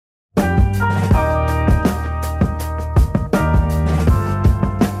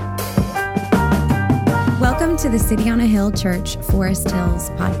to the City on a Hill Church Forest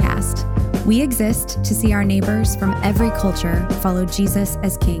Hills podcast. We exist to see our neighbors from every culture follow Jesus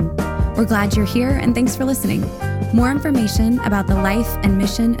as King. We're glad you're here and thanks for listening. More information about the life and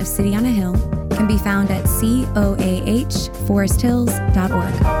mission of City on a Hill can be found at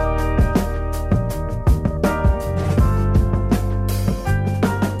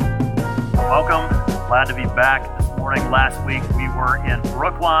coahforesthills.org. Welcome. Glad to be back this morning. Last week we were in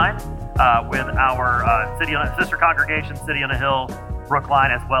Brookline with our sister congregation, City on a Hill, Brookline,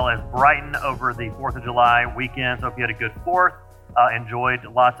 as well as Brighton over the 4th of July weekend. So hope you had a good 4th. Enjoyed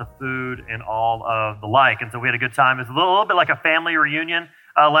lots of food and all of the like. And so we had a good time. It was a little bit like a family reunion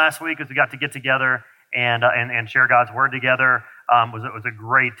last week as we got to get together and share God's Word together. It was a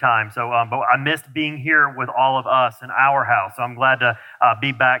great time. So, but I missed being here with all of us in our house. So I'm glad to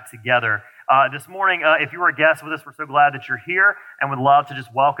be back together. This morning, if you were a guest with us, we're so glad that you're here and would love to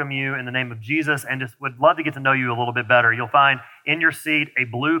just welcome you in the name of Jesus and just would love to get to know you a little bit better. You'll find in your seat a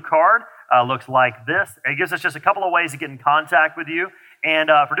blue card. Looks like this. It gives us just a couple of ways to get in contact with you. And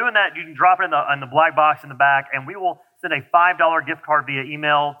for doing that, you can drop it in the black box in the back, and we will send a $5 gift card via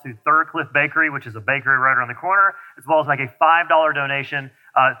email to Third Cliff Bakery, which is a bakery right around the corner, as well as make a $5 donation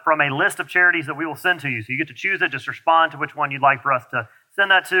from a list of charities that we will send to you. So you get to choose it. Just respond to which one you'd like for us to send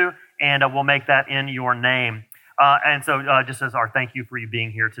that to, and we'll make that in your name. And so just as our thank you for you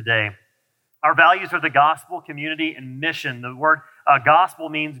being here today. Our values are the gospel, community, and mission. The word gospel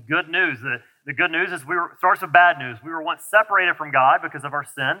means good news. The good news is starts with bad news. We were once separated from God because of our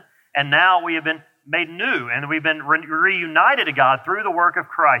sin, and now we have been made new, and we've been reunited to God through the work of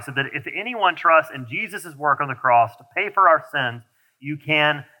Christ, so that if anyone trusts in Jesus' work on the cross to pay for our sins, you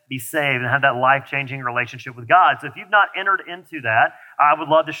can be saved and have that life-changing relationship with God. So if you've not entered into that, I would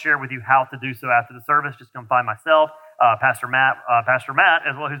love to share with you how to do so after the service. Just come find myself, Pastor Matt,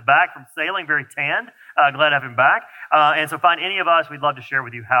 as well, who's back from sailing, very tanned. Glad to have him back. And so find any of us, we'd love to share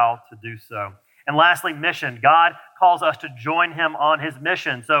with you how to do so. And lastly, mission. God calls us to join him on his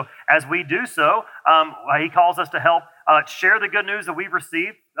mission. So as we do so, he calls us to help share the good news that we've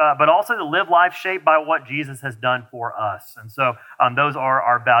received, but also to live life shaped by what Jesus has done for us. And so those are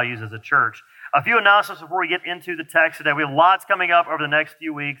our values as a church. A few announcements before we get into the text today. We have lots coming up over the next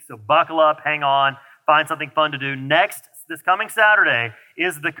few weeks, so buckle up, hang on, find something fun to do. Next, this coming Saturday,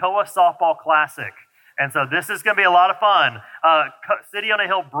 is the Koah Softball Classic. And so this is going to be a lot of fun. City on a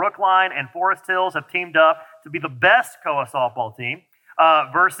Hill, Brookline, and Forest Hills have teamed up to be the best Koah softball team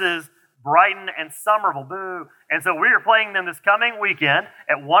versus Brighton and Somerville. Boo. And so we are playing them this coming weekend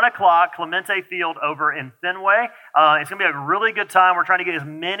at 1 o'clock, Clemente Field over in Fenway. It's going to be a really good time. We're trying to get as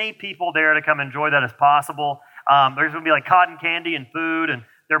many people there to come enjoy that as possible. There's going to be like cotton candy and food, and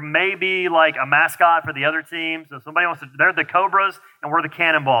there may be like a mascot for the other team. So if somebody wants to, they're the Cobras and we're the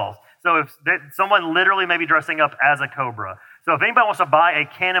Cannonballs. So if someone literally may be dressing up as a Cobra. So if anybody wants to buy a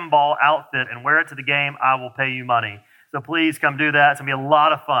Cannonball outfit and wear it to the game, I will pay you money. So please come do that. It's going to be a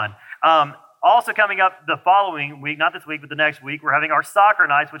lot of fun. Also coming up the following week, not this week, but the next week, we're having our soccer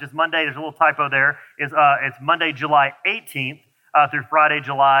nights, which is Monday. There's a little typo there. It's Monday, July 18th through Friday,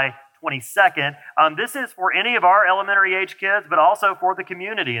 July 22nd. This is for any of our elementary age kids, but also for the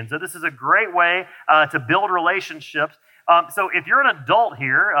community. And so this is a great way to build relationships. So if you're an adult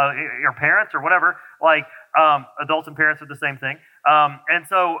here, your parents or whatever, like adults and parents are the same thing. And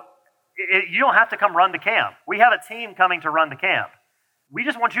so you don't have to come run the camp. We have a team coming to run the camp. We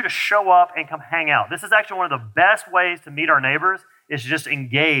just want you to show up and come hang out. This is actually one of the best ways to meet our neighbors is to just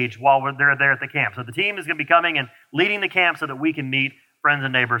engage while they're there at the camp. So the team is going to be coming and leading the camp so that we can meet friends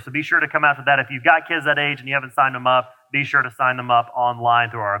and neighbors. So be sure to come out to that. If you've got kids that age and you haven't signed them up, be sure to sign them up online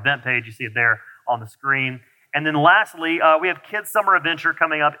through our event page. You see it there on the screen. And then lastly, we have Kids Summer Adventure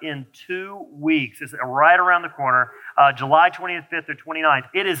coming up in 2 weeks. It's right around the corner, July 25th through 29th.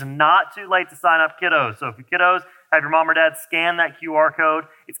 It is not too late to sign up kiddos. So if your kiddos have your mom or dad scan that QR code,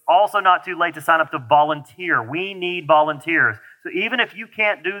 it's also not too late to sign up to volunteer. We need volunteers. So even if you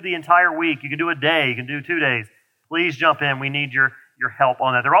can't do the entire week, you can do a day, you can do 2 days, please jump in. We need your help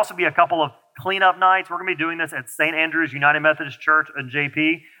on that. There will also be a couple of cleanup nights. We're going to be doing this at St. Andrew's United Methodist Church in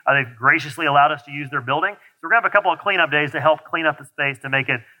JP. They've graciously allowed us to use their building. So we're going to have a couple of cleanup days to help clean up the space to make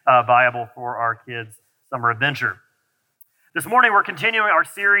it viable for our kids' summer adventure. This morning, we're continuing our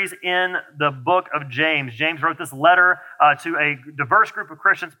series in the book of James. James wrote this letter to a diverse group of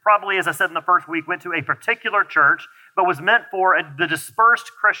Christians, probably, as I said in the first week, went to a particular church, but was meant for the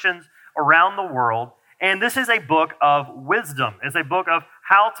dispersed Christians around the world. And this is a book of wisdom. It's a book of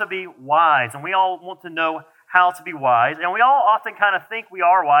how to be wise. And we all want to know how to be wise. And we all often kind of think we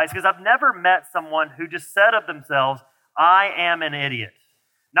are wise because I've never met someone who just said of themselves, I am an idiot.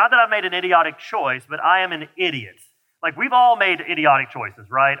 Not that I've made an idiotic choice, but I am an idiot. Like, we've all made idiotic choices,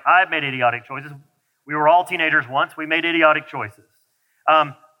 right? I've made idiotic choices. We were all teenagers once. We made idiotic choices.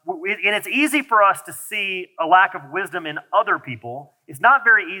 And it's easy for us to see a lack of wisdom in other people. It's not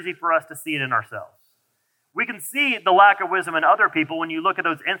very easy for us to see it in ourselves. We can see the lack of wisdom in other people when you look at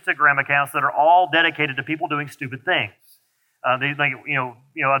those Instagram accounts that are all dedicated to people doing stupid things.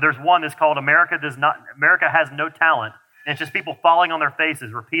 There's one that's called America Has No Talent, and it's just people falling on their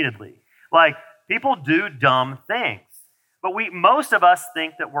faces repeatedly. Like, people do dumb things, but most of us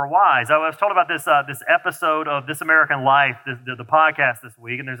think that we're wise. I was told about this episode of This American Life, the podcast this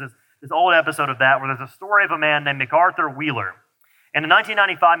week, and there's this old episode of that where there's a story of a man named MacArthur Wheeler. And in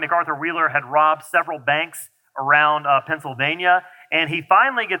 1995, MacArthur Wheeler had robbed several banks around Pennsylvania, and he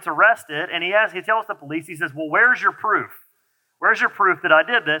finally gets arrested, and he tells the police, he says, well, where's your proof? Where's your proof that I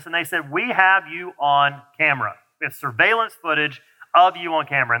did this? And they said, we have you on camera. We have surveillance footage of you on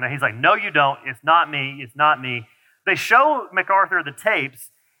camera. And he's like, no, you don't. It's not me. It's not me. They show MacArthur the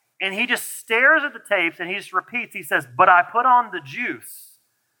tapes, and he just stares at the tapes, and he just repeats, he says, but I put on the juice.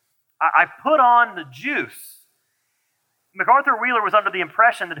 I put on the juice. MacArthur Wheeler was under the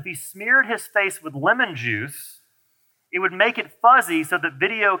impression that if he smeared his face with lemon juice, it would make it fuzzy so that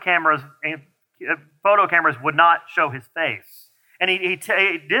video cameras and photo cameras would not show his face. And he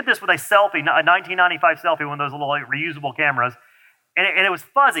did this with a selfie, a 1995 selfie, one of those little reusable cameras, and it was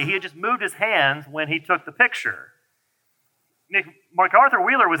fuzzy. He had just moved his hands when he took the picture. MacArthur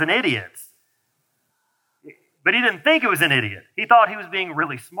Wheeler was an idiot, but he didn't think he was an idiot. He thought he was being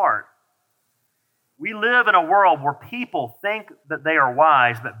really smart. We live in a world where people think that they are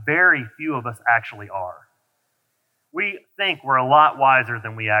wise, but very few of us actually are. We think we're a lot wiser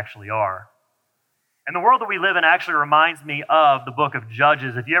than we actually are. And the world that we live in actually reminds me of the book of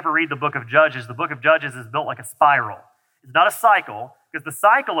Judges. If you ever read the book of Judges is built like a spiral. It's not a cycle, because the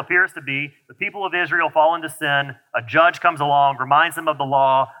cycle appears to be the people of Israel fall into sin, a judge comes along, reminds them of the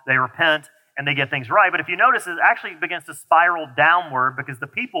law, they repent, and they get things right. But if you notice, it actually begins to spiral downward because the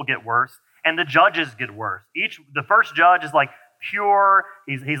people get worse and the judges get worse. The first judge is like pure,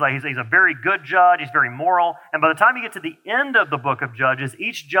 he's a very good judge, he's very moral, and by the time you get to the end of the book of Judges,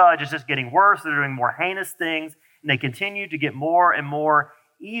 each judge is just getting worse, they're doing more heinous things, and they continue to get more and more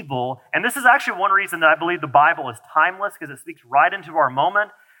evil. And this is actually one reason that I believe the Bible is timeless, because it speaks right into our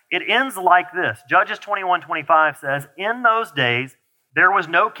moment. It ends like this. Judges 21:25 says, in those days, there was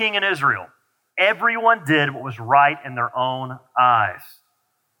no king in Israel. Everyone did what was right in their own eyes.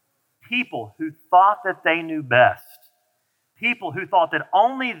 People who thought that they knew best. People who thought that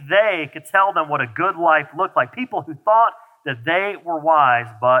only they could tell them what a good life looked like. People who thought that they were wise,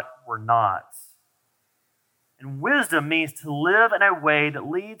 but were not. And wisdom means to live in a way that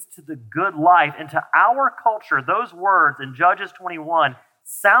leads to the good life. And to our culture, those words in Judges 21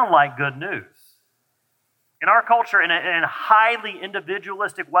 sound like good news. In our culture, in a highly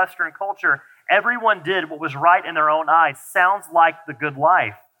individualistic Western culture, everyone did what was right in their own eyes. Sounds like the good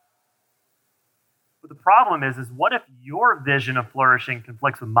life. But the problem is what if your vision of flourishing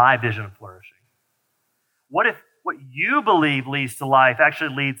conflicts with my vision of flourishing? What if what you believe leads to life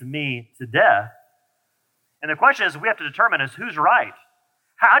actually leads me to death? And the question we have to determine is who's right?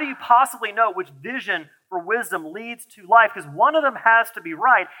 How do you possibly know which vision for wisdom leads to life? Because one of them has to be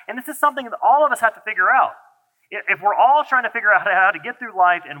right, and this is something that all of us have to figure out. If we're all trying to figure out how to get through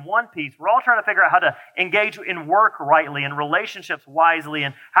life in one piece, we're all trying to figure out how to engage in work rightly and relationships wisely,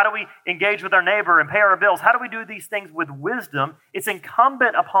 and how do we engage with our neighbor and pay our bills? How do we do these things with wisdom? It's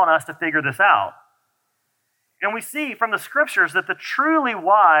incumbent upon us to figure this out. And we see from the scriptures that the truly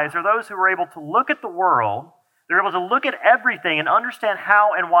wise are those who are able to look at the world, they're able to look at everything and understand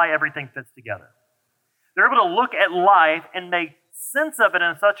how and why everything fits together. They're able to look at life and make sense of it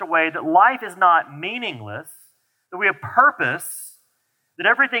in such a way that life is not meaningless, that we have purpose, that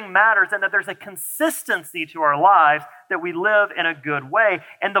everything matters, and that there's a consistency to our lives, that we live in a good way.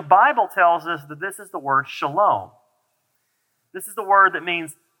 And the Bible tells us that this is the word shalom. This is the word that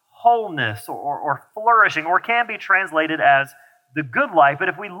means wholeness or flourishing, or can be translated as the good life. But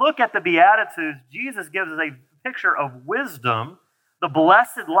if we look at the Beatitudes, Jesus gives us a picture of wisdom, the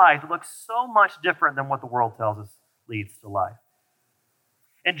blessed life, that looks so much different than what the world tells us leads to life.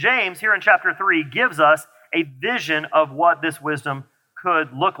 And James, here in chapter 3, gives us a vision of what this wisdom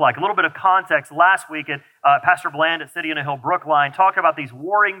could look like. A little bit of context. Last week, Pastor Bland at City on a Hill Brookline talked about these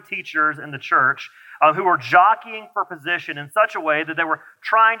warring teachers in the church who were jockeying for position in such a way that they were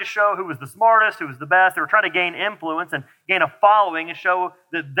trying to show who was the smartest, who was the best. They were trying to gain influence and gain a following and show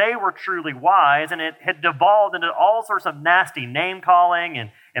that they were truly wise. And it had devolved into all sorts of nasty name-calling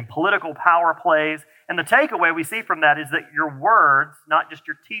and political power plays. And the takeaway we see from that is that your words, not just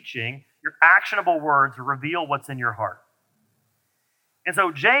your teaching, your actionable words reveal what's in your heart. And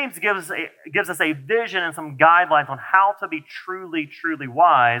so James gives us a vision and some guidelines on how to be truly, truly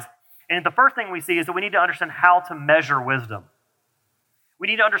wise. And the first thing we see is that we need to understand how to measure wisdom. We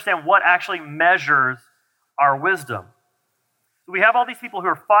need to understand what actually measures our wisdom. So we have all these people who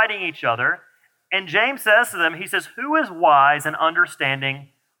are fighting each other, and James says to them, he says, "Who is wise and understanding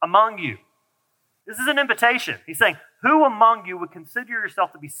among you?" This is an invitation. He's saying, who among you would consider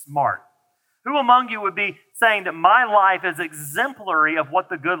yourself to be smart? Who among you would be saying that my life is exemplary of what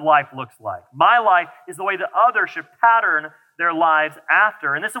the good life looks like? My life is the way that others should pattern their lives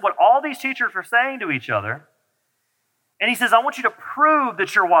after. And this is what all these teachers are saying to each other. And he says, I want you to prove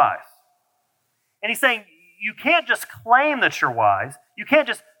that you're wise. And he's saying, you can't just claim that you're wise. You can't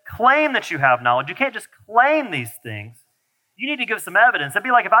just claim that you have knowledge. You can't just claim these things. You need to give some evidence. It'd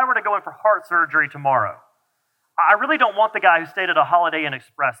be like if I were to go in for heart surgery tomorrow. I really don't want the guy who stayed at a Holiday Inn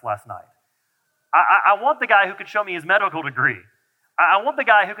Express last night. I want the guy who could show me his medical degree. I want the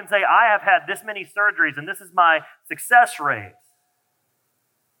guy who can say, I have had this many surgeries and this is my success rate.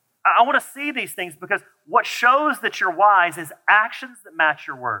 I want to see these things because what shows that you're wise is actions that match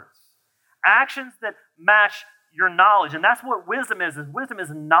your words. Actions that match your knowledge. And that's what wisdom is wisdom is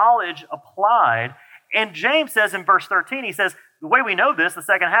knowledge applied. And James says in verse 13, he says, the way we know this, the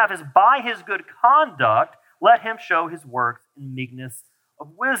second half, is by his good conduct, let him show his works in meekness of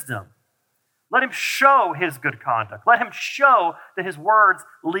wisdom. Let him show his good conduct. Let him show that his words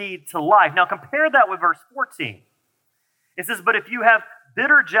lead to life. Now compare that with verse 14. It says, but if you have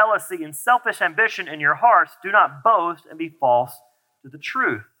bitter jealousy and selfish ambition in your hearts, do not boast and be false to the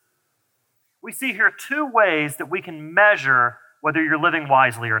truth. We see here two ways that we can measure whether you're living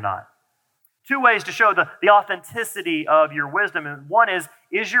wisely or not. Two ways to show the authenticity of your wisdom. And one is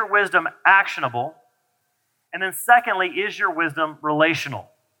your wisdom actionable? And then secondly, is your wisdom relational?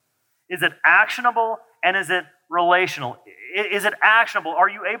 Is it actionable and is it relational? Is it actionable? Are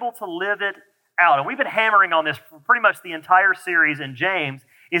you able to live it out? And we've been hammering on this for pretty much the entire series in James,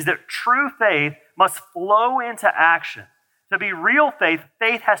 is that true faith must flow into action. To be real faith,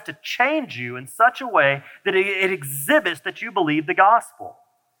 faith has to change you in such a way that it exhibits that you believe the gospel.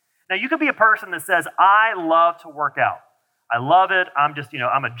 Now, you could be a person that says, I love to work out. I love it. I'm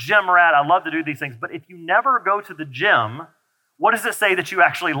a gym rat. I love to do these things. But if you never go to the gym, what does it say that you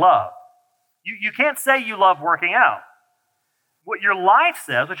actually love? You can't say you love working out. What your life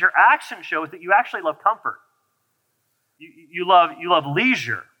says, what your action shows, that you actually love comfort. You love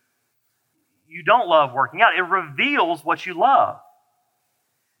leisure. You don't love working out. It reveals what you love.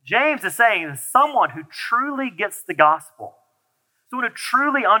 James is saying that someone who truly gets the gospel, someone who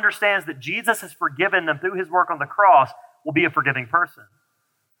truly understands that Jesus has forgiven them through his work on the cross, will be a forgiving person.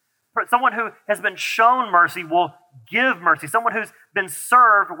 Someone who has been shown mercy will give mercy. Someone who's been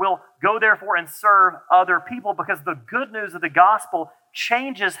served will go therefore and serve other people because the good news of the gospel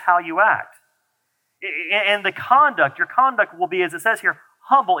changes how you act. And your conduct will be, as it says here,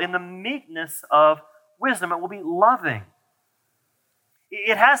 humble in the meekness of wisdom. It will be loving.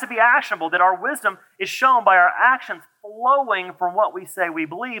 It has to be actionable, that our wisdom is shown by our actions flowing from what we say we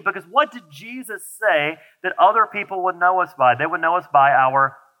believe. Because what did Jesus say that other people would know us by? They would know us by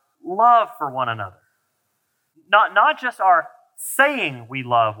our love for one another. Not just our saying we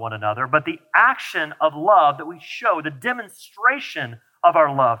love one another, but the action of love that we show, the demonstration of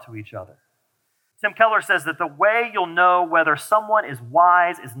our love to each other. Tim Keller says that the way you'll know whether someone is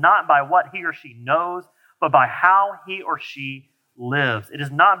wise is not by what he or she knows, but by how he or she lives. It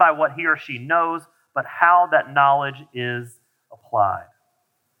is not by what he or she knows, but how that knowledge is applied.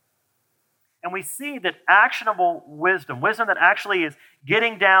 And we see that actionable wisdom that actually is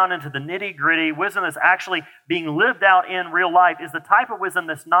getting down into the nitty-gritty, wisdom that's actually being lived out in real life, is the type of wisdom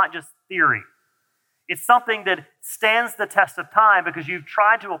that's not just theory. It's something that stands the test of time because you've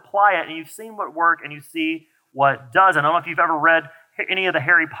tried to apply it and you've seen what works and you see what doesn't. I don't know if you've ever read any of the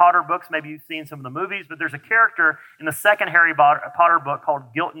Harry Potter books. Maybe you've seen some of the movies, but there's a character in the second Harry Potter book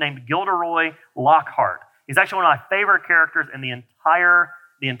named Gilderoy Lockhart. He's actually one of my favorite characters in the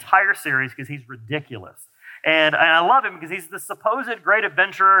entire series because he's ridiculous. And I love him because he's the supposed great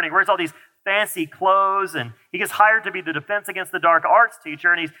adventurer and he wears all these fancy clothes and he gets hired to be the Defense Against the Dark Arts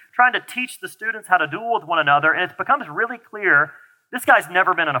teacher and he's trying to teach the students how to duel with one another, and it becomes really clear This guy's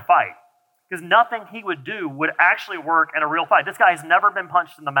never been in a fight because nothing he would do would actually work in a real fight. This guy has never been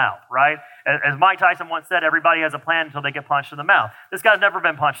punched in the mouth, right? As Mike Tyson once said, everybody has a plan until they get punched in the mouth. This guy's never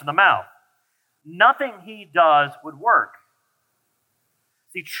been punched in the mouth. Nothing he does would work.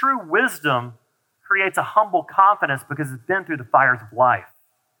 See, true wisdom creates a humble confidence because it's been through the fires of life.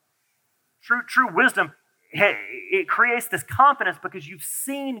 True wisdom, it creates this confidence because you've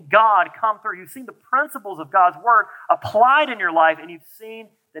seen God come through. You've seen the principles of God's word applied in your life, and you've seen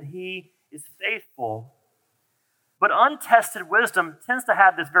that he is faithful. But untested wisdom tends to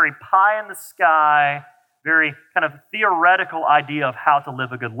have this very pie-in-the-sky, very kind of theoretical idea of how to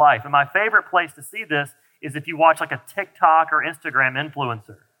live a good life. And my favorite place to see this is if you watch like a TikTok or Instagram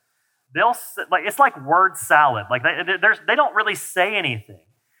influencer. It's like word salad. Like they don't really say anything.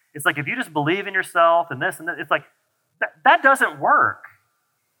 It's like if you just believe in yourself and this and that, it's like that doesn't work.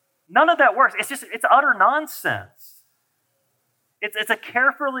 None of that works. It's utter nonsense. It's a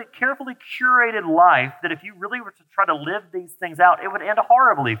carefully curated life that if you really were to try to live these things out, it would end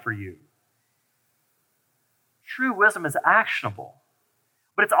horribly for you. True wisdom is actionable,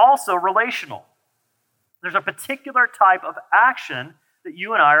 but it's also relational. There's a particular type of action that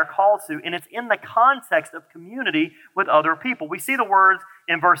you and I are called to, and it's in the context of community with other people. We see the words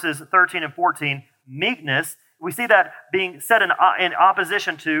in verses 13 and 14, meekness. We see that being said in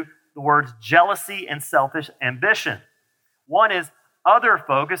opposition to the words jealousy and selfish ambition. One is other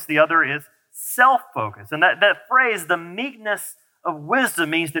focus, the other is self-focus. And that phrase, the meekness of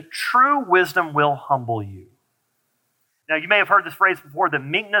wisdom, means that true wisdom will humble you. Now, you may have heard this phrase before, that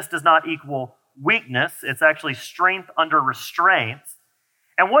meekness does not equal weakness. It's actually strength under restraint.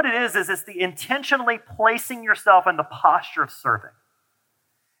 And what it is it's the intentionally placing yourself in the posture of serving.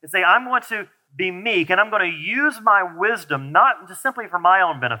 It's saying, I'm going to be meek, and I'm going to use my wisdom not just simply for my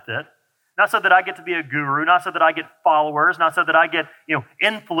own benefit, not so that I get to be a guru, not so that I get followers, not so that I get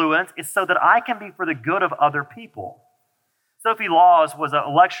influence. It's so that I can be for the good of other people. Sophie Laws was a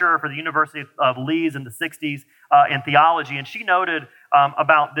lecturer for the University of Leeds in the 60s in theology, and she noted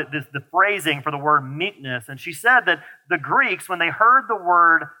about the phrasing for the word meekness, and she said that the Greeks, when they heard the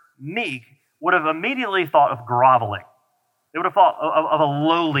word meek, would have immediately thought of groveling. They would have thought of a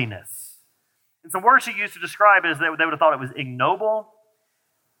lowliness. And some words she used to describe it is they would have thought it was ignoble,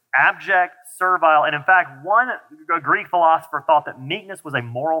 abject, servile, and in fact, one Greek philosopher thought that meekness was a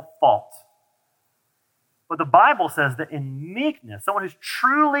moral fault. But the Bible says that in meekness, someone who's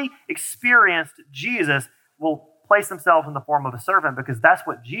truly experienced Jesus will place themselves in the form of a servant because that's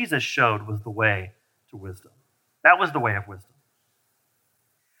what Jesus showed was the way to wisdom. That was the way of wisdom.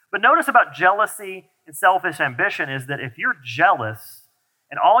 But notice about jealousy and selfish ambition is that if you're jealous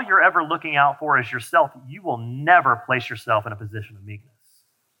and all you're ever looking out for is yourself, you will never place yourself in a position of meekness.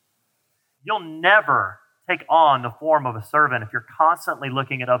 You'll never take on the form of a servant if you're constantly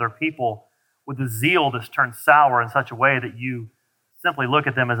looking at other people with a zeal that's turned sour in such a way that you simply look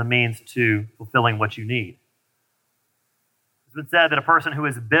at them as a means to fulfilling what you need. It's been said that a person who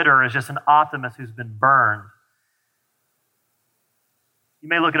is bitter is just an optimist who's been burned. You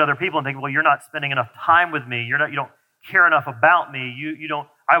may look at other people and think, well, you're not spending enough time with me. You don't care enough about me.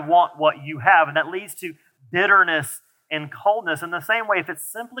 I want what you have. And that leads to bitterness and coldness. In the same way, if it's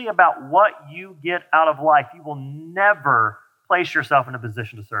simply about what you get out of life, you will never place yourself in a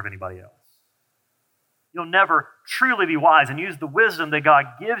position to serve anybody else. You'll never truly be wise and use the wisdom that God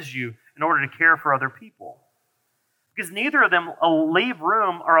gives you in order to care for other people. Because neither of them leave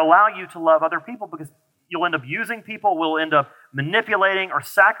room or allow you to love other people because you'll end up using people, we'll end up manipulating or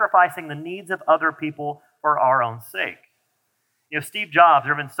sacrificing the needs of other people for our own sake. Steve Jobs,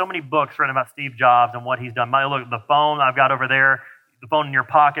 there have been so many books written about Steve Jobs and what he's done. Look, the phone I've got over there, the phone in your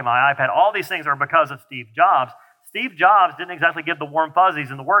pocket, my iPad, all these things are because of Steve Jobs. Steve Jobs didn't exactly give the warm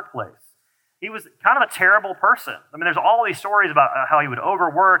fuzzies in the workplace. He was kind of a terrible person. There's all these stories about how he would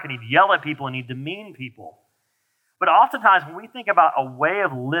overwork and he'd yell at people and he'd demean people. But oftentimes when we think about a way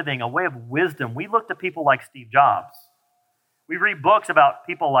of living, a way of wisdom, we look to people like Steve Jobs. We read books about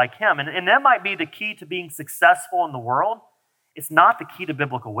people like him, and that might be the key to being successful in the world. It's not the key to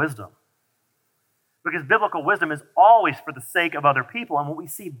biblical wisdom. Because biblical wisdom is always for the sake of other people, and what we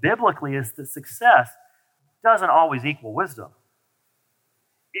see biblically is that success doesn't always equal wisdom.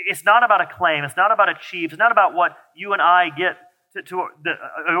 It's not about acclaim. It's not about achieve. It's not about what you and I get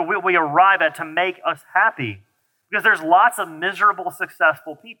we arrive at to make us happy. Because there's lots of miserable,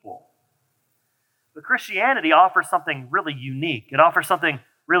 successful people. But Christianity offers something really unique. It offers something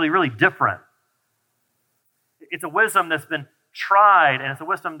really, really different. It's a wisdom that's been tried, and it's a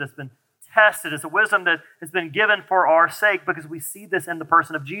wisdom that's been tested. It's a wisdom that has been given for our sake because we see this in the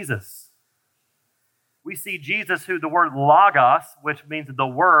person of Jesus. We see Jesus, who the word logos, which means the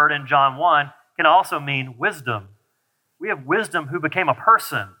word in John 1, can also mean wisdom. We have wisdom who became a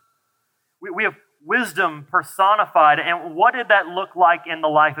person. We have wisdom personified. And what did that look like in the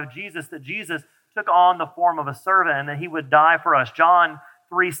life of Jesus? That Jesus took on the form of a servant and that he would die for us. John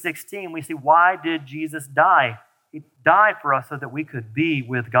 3:16, we see, why did Jesus die? He died for us so that we could be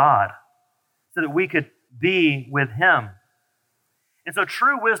with God, so that we could be with him. And so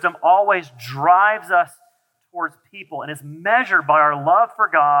true wisdom always drives us towards people and is measured by our love for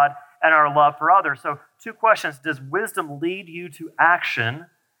God and our love for others. So 2 questions. Does wisdom lead you to action?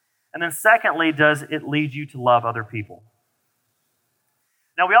 And then secondly, does it lead you to love other people?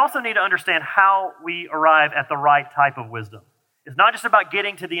 Now, we also need to understand how we arrive at the right type of wisdom. It's not just about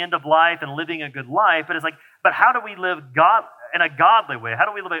getting to the end of life and living a good life, but it's like, but how do we live God in a godly way? How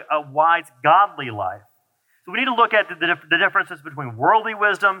do we live a wise, godly life? So we need to look at the differences between worldly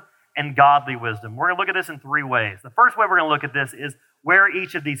wisdom and godly wisdom. We're going to look at this in 3 ways. The first way we're going to look at this is where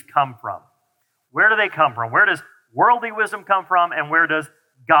each of these come from. Where do they come from? Where does worldly wisdom come from, and where does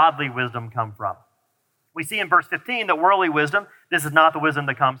godly wisdom come from? We see in verse 15 that worldly wisdom, this is not the wisdom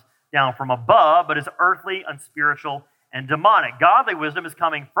that comes down from above, but is earthly, unspiritual, and demonic. Godly wisdom is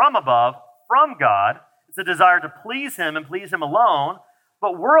coming from above, from God. It's a desire to please him and please him alone.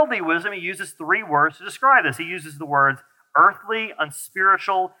 But worldly wisdom, he uses 3 words to describe this. He uses the words earthly,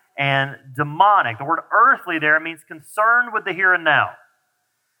 unspiritual, and demonic. The word earthly there means concerned with the here and now.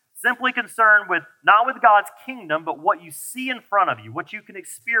 Simply concerned with, not with God's kingdom, but what you see in front of you, what you can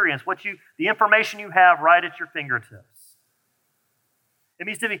experience, the information you have right at your fingertips. It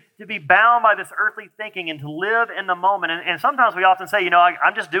means to be bound by this earthly thinking and to live in the moment. And sometimes we often say,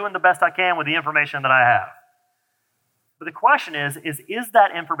 I'm just doing the best I can with the information that I have. But the question is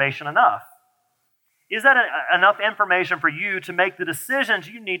that information enough? Is that enough information for you to make the decisions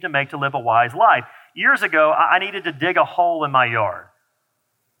you need to make to live a wise life? Years ago, I needed to dig a hole in my yard.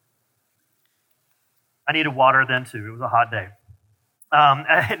 I needed water then too. It was a hot day.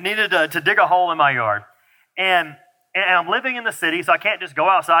 I needed to dig a hole in my yard. And I'm living in the city, so I can't just go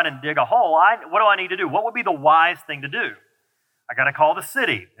outside and dig a hole. What do I need to do? What would be the wise thing to do? I got to call the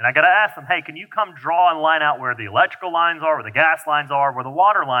city, and I got to ask them, hey, can you come draw and line out where the electrical lines are, where the gas lines are, where the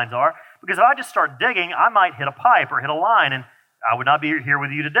water lines are? Because if I just start digging, I might hit a pipe or hit a line, and I would not be here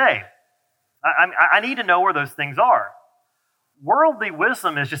with you today. I need to know where those things are. Worldly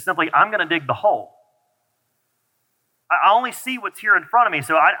wisdom is just simply, I'm going to dig the hole. I only see what's here in front of me,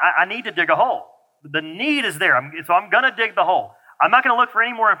 so I need to dig a hole. The need is there, so I'm going to dig the hole. I'm not going to look for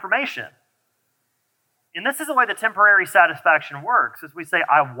any more information. And this is the way the temporary satisfaction works, is we say,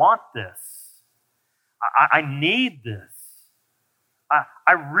 I want this. I need this.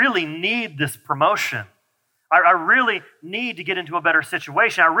 I really need this promotion. I really need to get into a better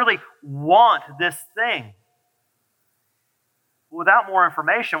situation. I really want this thing. Without more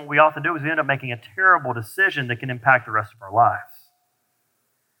information, what we often do is we end up making a terrible decision that can impact the rest of our lives.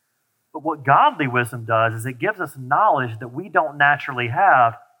 But what godly wisdom does is it gives us knowledge that we don't naturally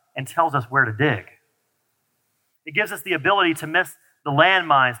have and tells us where to dig. It gives us the ability to miss the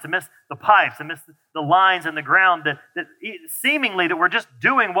landmines, to miss the pipes, to miss the lines in the ground that seemingly that we're just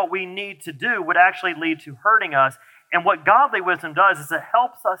doing what we need to do would actually lead to hurting us. And what godly wisdom does is it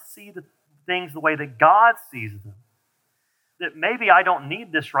helps us see the things the way that God sees them. That maybe I don't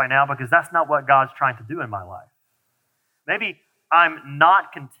need this right now because that's not what God's trying to do in my life. Maybe I'm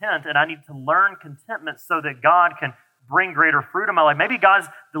not content and I need to learn contentment so that God can bring greater fruit in my life. Maybe God's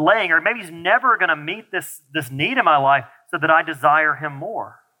delaying, or maybe he's never going to meet this need in my life so that I desire him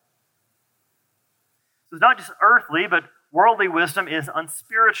more. So it's not just earthly, but worldly wisdom is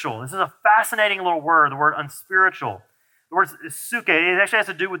unspiritual. This is a fascinating little word, the word unspiritual. The word suke, it actually has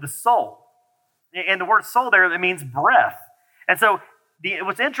to do with the soul. And the word soul there, it means breath. And so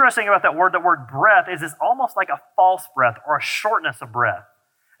what's interesting about that word breath, is it's almost like a false breath or a shortness of breath.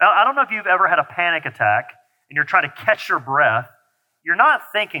 Now, I don't know if you've ever had a panic attack and you're trying to catch your breath. You're not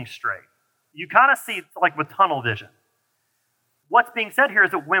thinking straight. You kind of see like with tunnel vision. What's being said here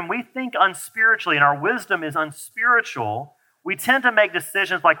is that when we think unspiritually and our wisdom is unspiritual, we tend to make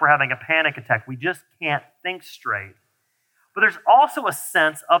decisions like we're having a panic attack. We just can't think straight. But there's also a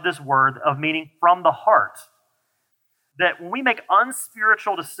sense of this word of meaning from the heart. That when we make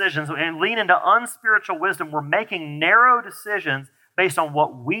unspiritual decisions and lean into unspiritual wisdom, we're making narrow decisions based on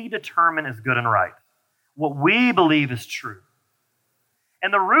what we determine is good and right, what we believe is true.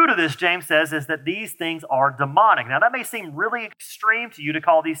 And the root of this, James says, is that these things are demonic. Now, that may seem really extreme to you to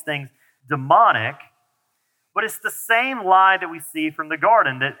call these things demonic, but it's the same lie that we see from the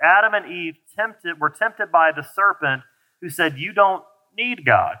garden, that Adam and Eve were tempted by the serpent who said, you don't need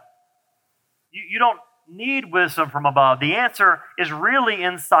God. You don't need wisdom from above. The answer is really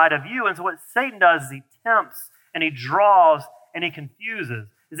inside of you. And so what Satan does is he tempts and he draws and he confuses.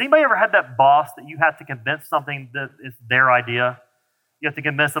 Has anybody ever had that boss that you have to convince something that is their idea? You have to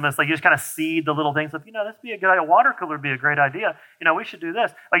convince them. It's like you just kind of seed the little things of, this would be a good idea. A water cooler would be a great idea. We should do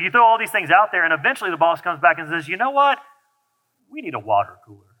this. Like you throw all these things out there and eventually the boss comes back and says, you know what? We need a water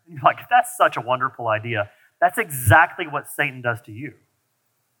cooler. And you're like, that's such a wonderful idea. That's exactly what Satan does to you.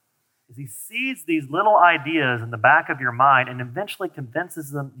 Is he seeds these little ideas in the back of your mind and eventually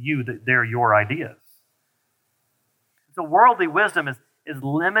convinces you that they're your ideas. So worldly wisdom is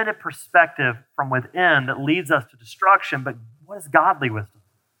limited perspective from within that leads us to destruction. But what is godly wisdom?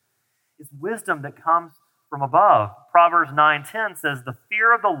 It's wisdom that comes from above. Proverbs 9:10 says, the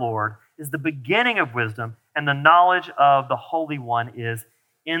fear of the Lord is the beginning of wisdom, and the knowledge of the Holy One is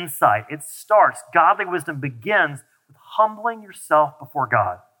insight. It starts, godly wisdom begins with humbling yourself before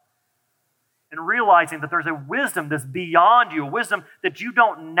God and realizing that there's a wisdom that's beyond you, a wisdom that you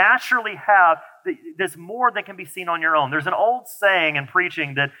don't naturally have, that's more than can be seen on your own. There's an old saying in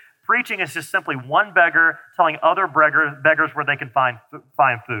preaching that preaching is just simply one beggar telling other beggars where they can find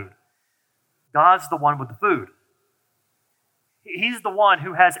food. God's the one with the food. He's the one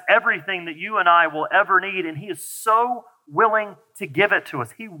who has everything that you and I will ever need, and he is so willing to give it to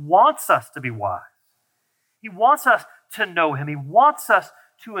us. He wants us to be wise. He wants us to know him. He wants us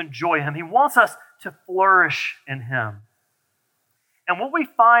to enjoy him. He wants us to flourish in him. And what we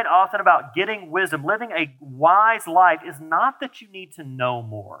find often about getting wisdom, living a wise life, is not that you need to know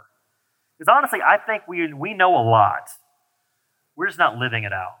more. Because honestly, I think we know a lot. We're just not living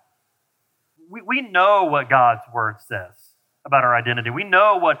it out. We know what God's word says about our identity. We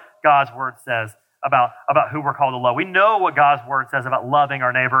know what God's word says about who we're called to love. We know what God's word says about loving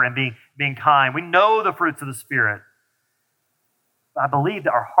our neighbor and being kind. We know the fruits of the Spirit. But I believe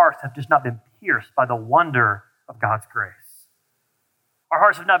that our hearts have just not been pierced by the wonder of God's grace. Our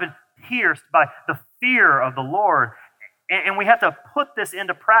hearts have not been pierced by the fear of the Lord. And we have to put this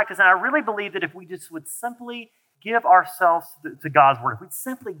into practice. And I really believe that if we just would simply give ourselves to God's word, if we'd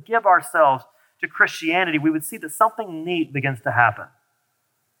simply give ourselves to Christianity, we would see that something neat begins to happen.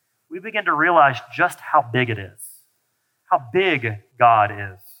 We begin to realize just how big it is, how big God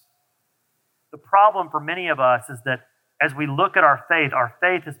is. The problem for many of us is that as we look at our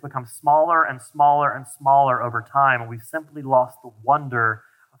faith has become smaller and smaller and smaller over time, and we've simply lost the wonder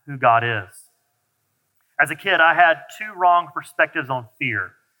of who God is. As a kid, I had two wrong perspectives on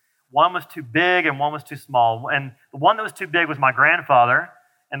fear. One was too big and one was too small. And the one that was too big was my grandfather,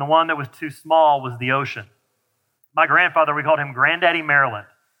 and the one that was too small was the ocean. My grandfather, we called him Granddaddy Maryland,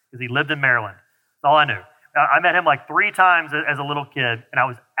 because he lived in Maryland. That's all I knew. I met him like 3 times as a little kid, and I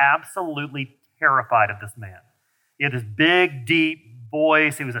was absolutely terrified of this man. He had this big, deep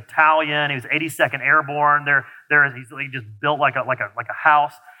voice. He was Italian. He was 82nd Airborne. He just built like a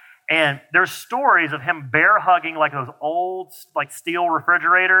house. And there's stories of him bear hugging like those old like steel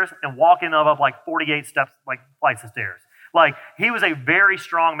refrigerators and walking them up like 48 steps, like flights of stairs. Like he was a very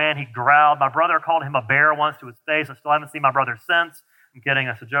strong man. He growled. My brother called him a bear once to his face. I still haven't seen my brother since. I'm kidding.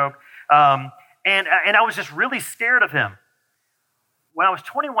 That's a joke. And I was just really scared of him. When I was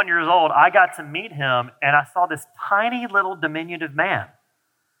 21 years old, I got to meet him, and I saw this tiny little diminutive man,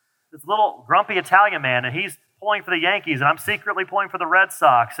 this little grumpy Italian man, and he's pulling for the Yankees, and I'm secretly pulling for the Red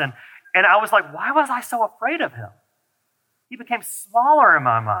Sox. And I was like, why was I so afraid of him? He became smaller in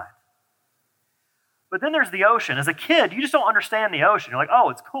my mind. But then there's the ocean. As a kid, you just don't understand the ocean. You're like, oh,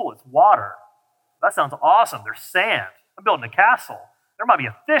 it's cool. It's water. That sounds awesome. There's sand. I'm building a castle. There might be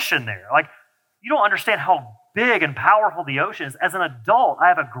a fish in there. Like, you don't understand how big and powerful the ocean is. As an adult, I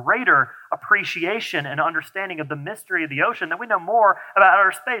have a greater appreciation and understanding of the mystery of the ocean, that we know more about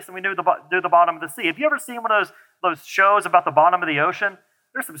outer space than we do the bottom of the sea. Have you ever seen one of those shows about the bottom of the ocean?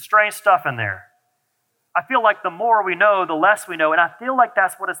 There's some strange stuff in there. I feel like the more we know, the less we know, and I feel like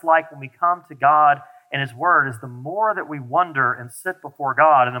that's what it's like when we come to God and His Word, is the more that we wonder and sit before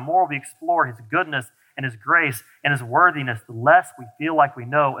God, and the more we explore His goodness and His grace and His worthiness, the less we feel like we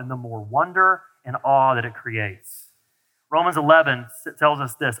know, and the more wonder and awe that it creates. Romans 11 tells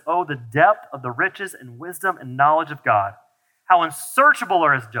us this: oh, the depth of the riches and wisdom and knowledge of God. How unsearchable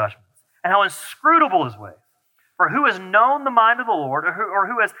are His judgments, and how inscrutable His ways. For who has known the mind of the Lord, or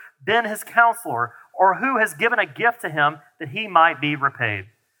who has been His counselor, or who has given a gift to Him that He might be repaid?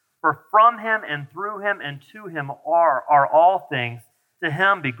 For from Him and through Him and to Him are all things. To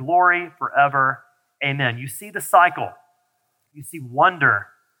Him be glory forever. Amen. You see the cycle. You see wonder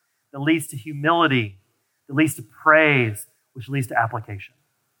that leads to humility, that leads to praise, which leads to application.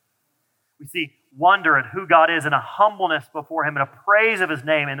 We see wonder at who God is and a humbleness before him and a praise of his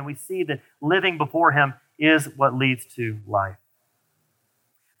name. And then we see that living before him is what leads to life.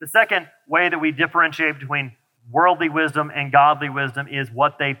 The second way that we differentiate between worldly wisdom and godly wisdom is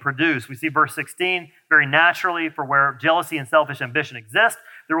what they produce. We see verse 16, very naturally, for where jealousy and selfish ambition exist,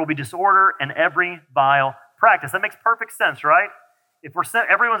 there will be disorder and every vile practice. That makes perfect sense, right? If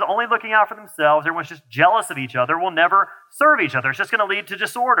everyone's only looking out for themselves, everyone's just jealous of each other, we'll never serve each other. It's just going to lead to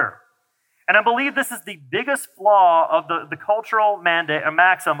disorder. And I believe this is the biggest flaw of the cultural mandate or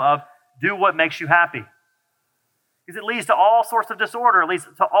maxim of do what makes you happy. Because it leads to all sorts of disorder. It leads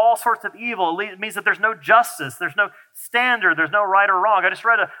to all sorts of evil. It means that there's no justice. There's no standard. There's no right or wrong. I just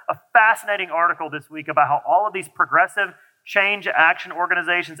read a fascinating article this week about how all of these progressive change action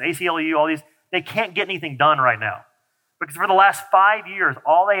organizations, ACLU, all these, they can't get anything done right now. Because for the last 5 years,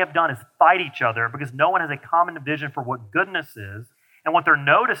 all they have done is fight each other because no one has a common vision for what goodness is. And what they're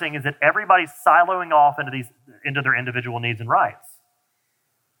noticing is that everybody's siloing off into their individual needs and rights.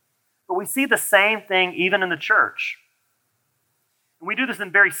 But we see the same thing even in the church. And we do this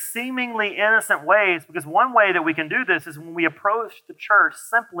in very seemingly innocent ways because one way that we can do this is when we approach the church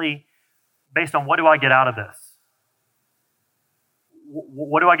simply based on what do I get out of this?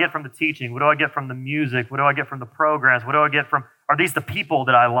 What do I get from the teaching? What do I get from the music? What do I get from the programs? What do I get from, are these the people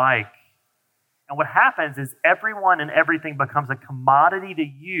that I like? And what happens is everyone and everything becomes a commodity to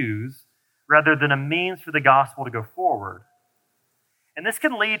use rather than a means for the gospel to go forward. And this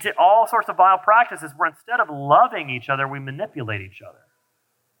can lead to all sorts of vile practices where instead of loving each other, we manipulate each other.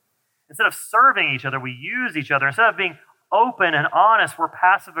 Instead of serving each other, we use each other. Instead of being open and honest, we're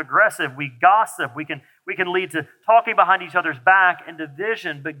passive aggressive. We gossip. We can lead to talking behind each other's back and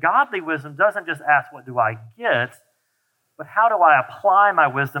division. But godly wisdom doesn't just ask, what do I get? But how do I apply my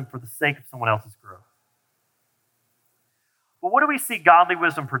wisdom for the sake of someone else's growth? Well, what do we see godly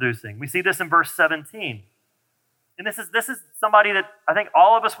wisdom producing? We see this in verse 17. And this is somebody that I think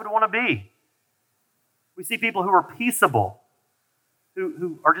all of us would want to be. We see people who are peaceable,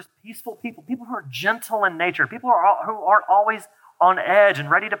 who are just peaceful people who are gentle in nature, people who aren't always on edge and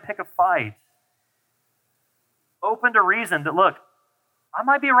ready to pick a fight. Open to reason that, look, I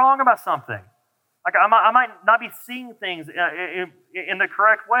might be wrong about something. Like I might not be seeing things in the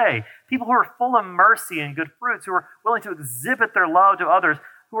correct way. People who are full of mercy and good fruits, who are willing to exhibit their love to others,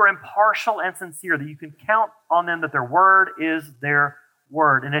 who are impartial and sincere, that you can count on them that their word is their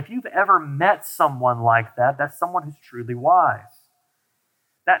word. And if you've ever met someone like that, that's someone who's truly wise.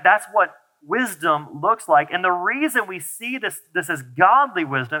 That's what wisdom looks like. And the reason we see this as godly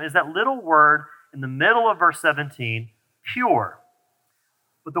wisdom is that little word in the middle of verse 17, pure.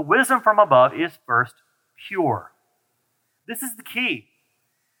 But the wisdom from above is first pure. This is the key.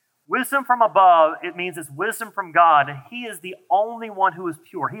 Wisdom from above, it means it's wisdom from God, and He is the only one who is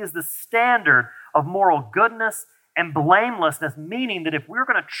pure. He is the standard of moral goodness and blamelessness, meaning that if we're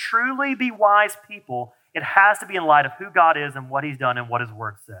going to truly be wise people, it has to be in light of who God is and what He's done and what His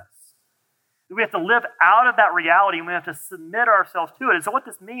Word says. We have to live out of that reality, and we have to submit ourselves to it. And so what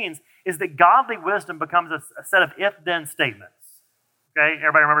this means is that godly wisdom becomes a set of if-then statements. Okay,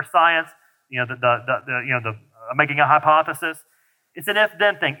 everybody remember science? The making a hypothesis. It's an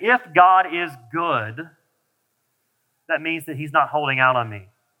if-then thing. If God is good, that means that He's not holding out on me.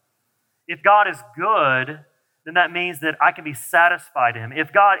 If God is good, then that means that I can be satisfied in Him.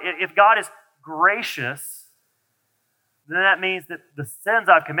 If God is gracious, then that means that the sins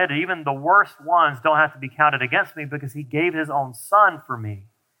I've committed, even the worst ones, don't have to be counted against me because He gave His own Son for me.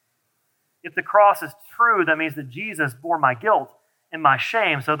 If the cross is true, that means that Jesus bore my guilt and my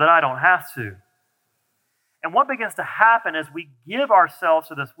shame so that I don't have to. And what begins to happen as we give ourselves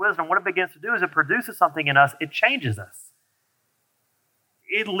to this wisdom, what it begins to do is it produces something in us, it changes us.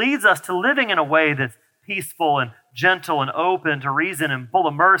 It leads us to living in a way that's peaceful and gentle and open to reason and full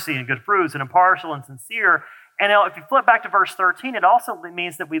of mercy and good fruits and impartial and sincere. And now if you flip back to verse 13, it also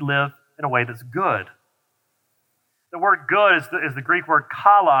means that we live in a way that's good. The word good is the Greek word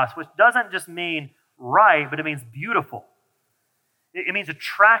kalos, which doesn't just mean right, but it means beautiful. It means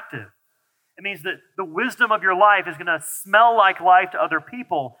attractive. It means that the wisdom of your life is going to smell like life to other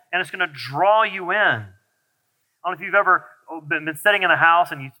people, and it's going to draw you in. I don't know if you've ever been sitting in a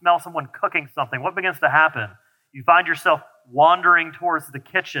house and you smell someone cooking something. What begins to happen? You find yourself wandering towards the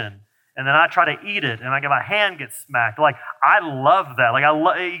kitchen, and then I try to eat it, and my hand gets smacked. Like, I love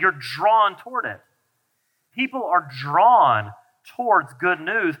that. You're drawn toward it. People are drawn towards good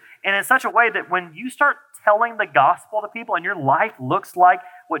news, and in such a way that when you start telling the gospel to people and your life looks like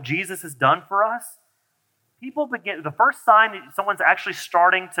what Jesus has done for us, the first sign that someone's actually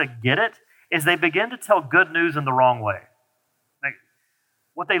starting to get it is they begin to tell good news in the wrong way. Like,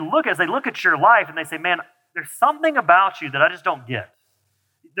 what they look at is they look at your life and they say, man, there's something about you that I just don't get.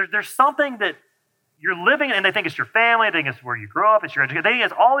 There's something that you're living, and they think it's your family, they think it's where you grew up, it's your education, they think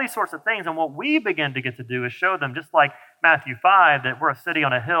it's all these sorts of things. And what we begin to get to do is show them, just like Matthew 5, that we're a city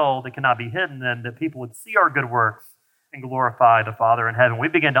on a hill that cannot be hidden, and that people would see our good works and glorify the Father in heaven. We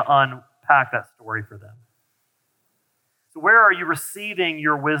begin to unpack that story for them. So where are you receiving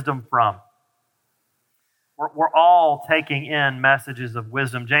your wisdom from? We're all taking in messages of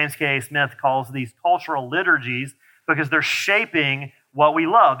wisdom. James K. Smith calls these cultural liturgies because they're shaping what we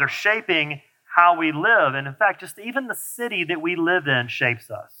love. They're shaping how we live. And in fact, just even the city that we live in shapes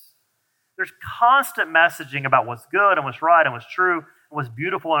us. There's constant messaging about what's good and what's right and what's true and what's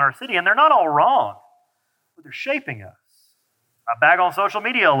beautiful in our city. And they're not all wrong, but they're shaping us. I bag on social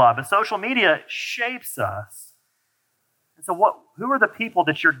media a lot, but social media shapes us. And so who are the people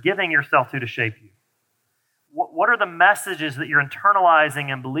that you're giving yourself to shape you? What are the messages that you're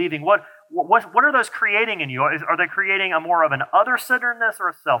internalizing and believing? What are those creating in you? Are they creating a more of an other-centeredness or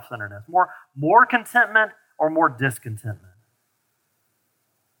a self-centeredness? More contentment or more discontentment?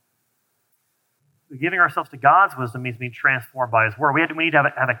 Giving ourselves to God's wisdom means being transformed by His Word. We need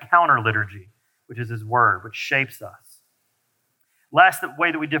to have a counter liturgy, which is His Word, which shapes us. Last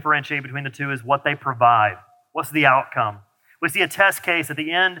way that we differentiate between the two is what they provide. What's the outcome? We see a test case at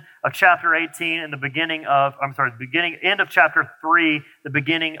the end of chapter 18 and end of chapter 3, the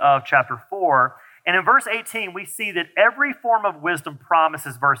beginning of chapter 4. And in verse 18, we see that every form of wisdom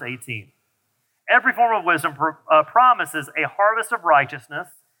promises verse 18. Every form of wisdom promises a harvest of righteousness,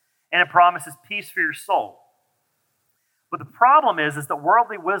 and it promises peace for your soul. But the problem is that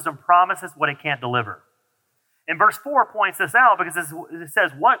worldly wisdom promises what it can't deliver. And verse 4 points this out because it says,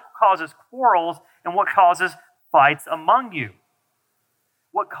 what causes quarrels and what causes fights among you?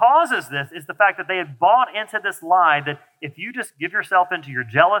 What causes this is the fact that they had bought into this lie that if you just give yourself into your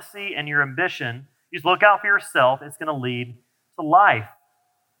jealousy and your ambition, you just look out for yourself, it's going to lead to life.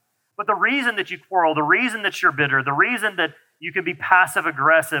 But the reason that you quarrel, the reason that you're bitter, the reason that you can be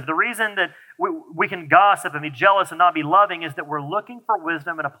passive-aggressive, the reason that we can gossip and be jealous and not be loving is that we're looking for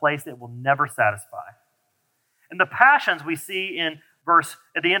wisdom in a place that will never satisfy. And the passions we see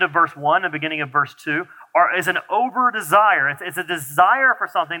at the end of verse 1 and beginning of verse 2 is an over-desire. It's a desire for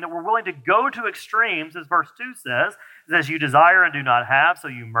something that we're willing to go to extremes, as verse 2 says. It says, you desire and do not have, so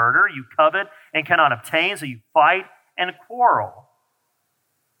you murder. You covet and cannot obtain, so you fight and quarrel.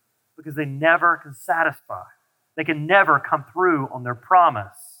 Because they never can satisfy. They can never come through on their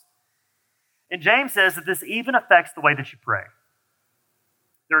promise. And James says that this even affects the way that you pray.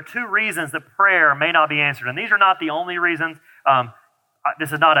 There are two reasons that prayer may not be answered. And these are not the only reasons.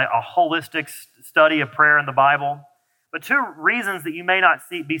 This is not a holistic study of prayer in the Bible. But two reasons that you may not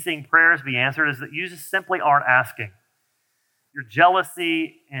be seeing prayers be answered is that you just simply aren't asking. Your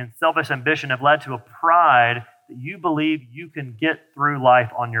jealousy and selfish ambition have led to a pride that you believe you can get through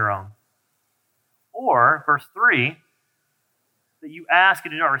life on your own. Or, verse 3, that you ask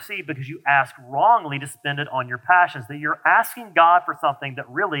and do not receive because you ask wrongly to spend it on your passions. That you're asking God for something that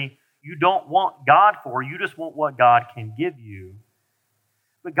really you don't want God for. You just want what God can give you.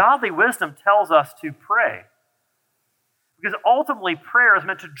 But godly wisdom tells us to pray. Because ultimately prayer is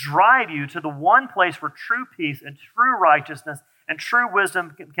meant to drive you to the one place where true peace and true righteousness and true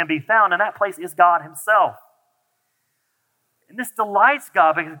wisdom can be found. And that place is God Himself. And this delights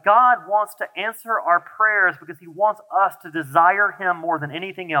God because God wants to answer our prayers because He wants us to desire Him more than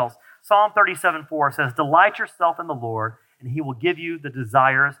anything else. Psalm 37:4 says, delight yourself in the Lord and He will give you the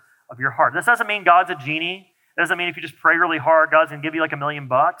desires of your heart. This doesn't mean God's a genie. It doesn't mean if you just pray really hard, God's going to give you like $1 million.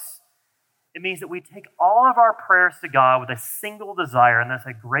 It means that we take all of our prayers to God with a single desire, and that's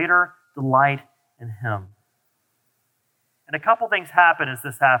a greater delight in Him. And a couple things happen as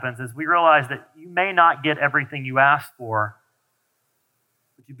this happens, is we realize that you may not get everything you ask for,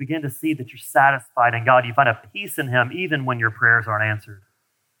 but you begin to see that you're satisfied in God. You find a peace in Him even when your prayers aren't answered.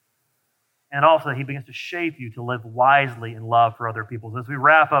 And also, He begins to shape you to live wisely in love for other people. So as we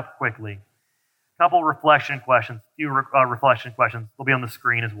wrap up quickly, a couple reflection questions, reflection questions. They'll be on the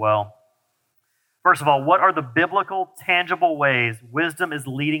screen as well. First of all, what are the biblical, tangible ways wisdom is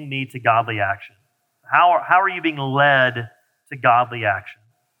leading me to godly action? How are you being led to godly action?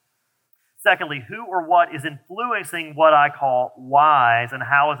 Secondly, who or what is influencing what I call wise, and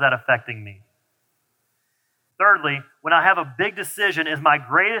how is that affecting me? Thirdly, when I have a big decision, is my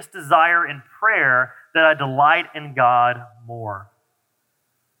greatest desire in prayer that I delight in God more?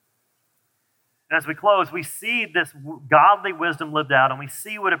 And as we close, we see this godly wisdom lived out, and we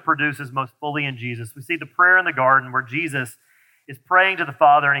see what it produces most fully in Jesus. We see the prayer in the garden where Jesus is praying to the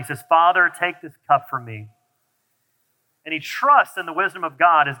Father, and He says, Father, take this cup from me. And he trusts in the wisdom of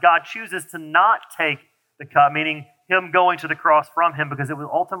God as God chooses to not take the cup, meaning him going to the cross from him, because it was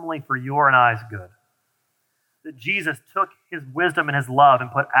ultimately for your and I's good. That Jesus took his wisdom and his love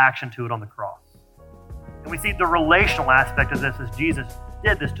and put action to it on the cross. And we see the relational aspect of this as Jesus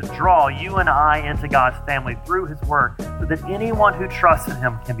did this to draw you and I into God's family through his word so that anyone who trusts in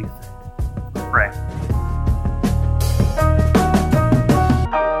him can be saved. Let's pray.